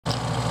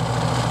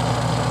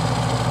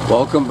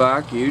Welcome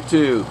back,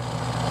 YouTube.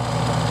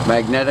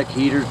 Magnetic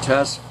heater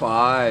test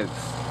 5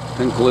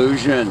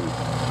 conclusion.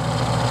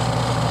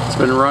 It's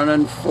been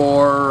running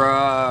for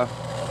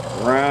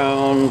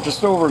around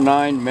just over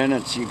 9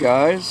 minutes, you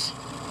guys.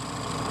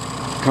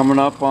 Coming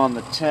up on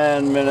the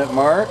 10-minute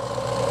mark.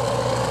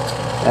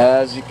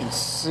 As you can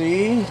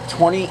see,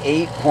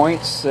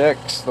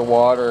 28.6 the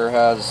water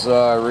has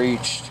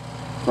reached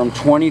from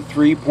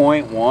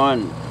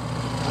 23.1.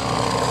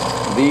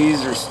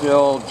 These are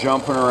still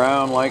jumping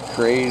around like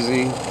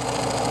crazy.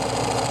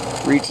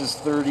 Reaches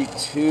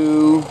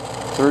 32,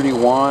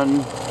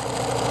 31.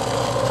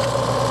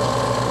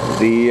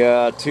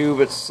 The tube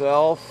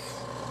itself,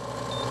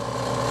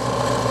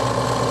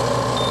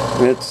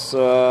 it's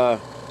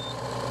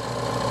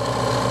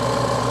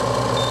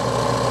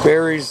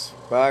varies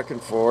back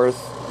and forth.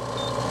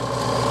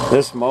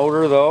 This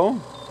motor though,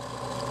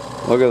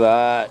 look at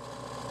that,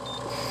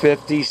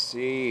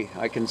 50C.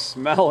 I can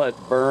smell it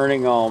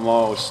burning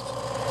almost.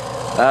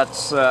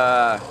 That's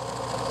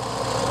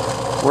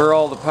where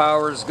all the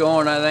power is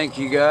going, I think,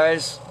 you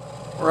guys.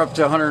 We're up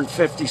to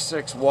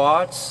 156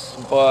 watts,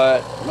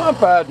 but not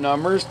bad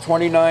numbers.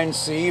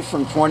 29C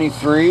from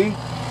 23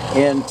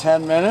 in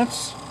 10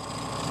 minutes.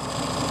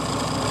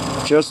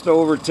 Just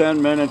over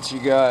 10 minutes, you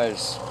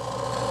guys.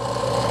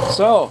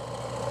 So,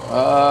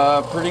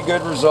 pretty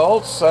good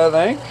results, I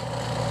think.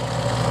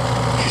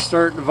 She's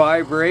starting to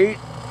vibrate,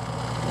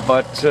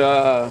 but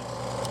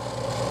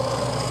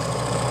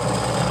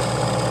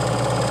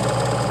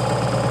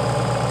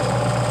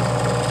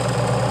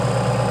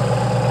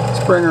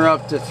let's bring her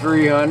up to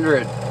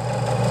 300,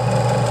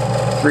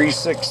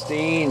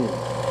 316.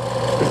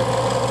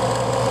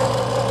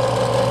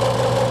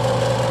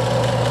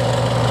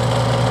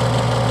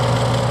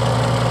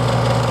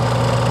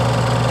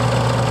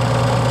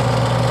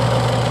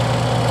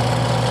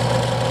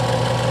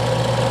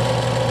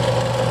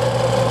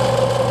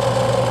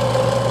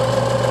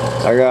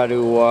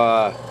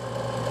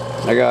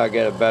 I gotta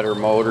get a better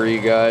motor,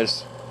 you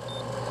guys,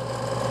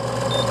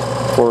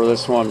 before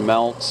this one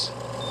melts.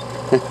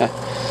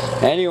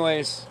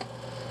 Anyways,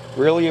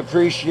 really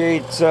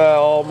appreciate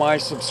all my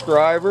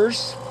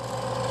subscribers.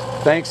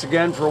 Thanks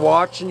again for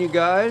watching, you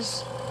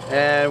guys,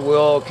 and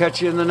we'll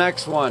catch you in the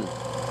next one.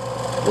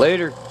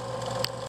 Later.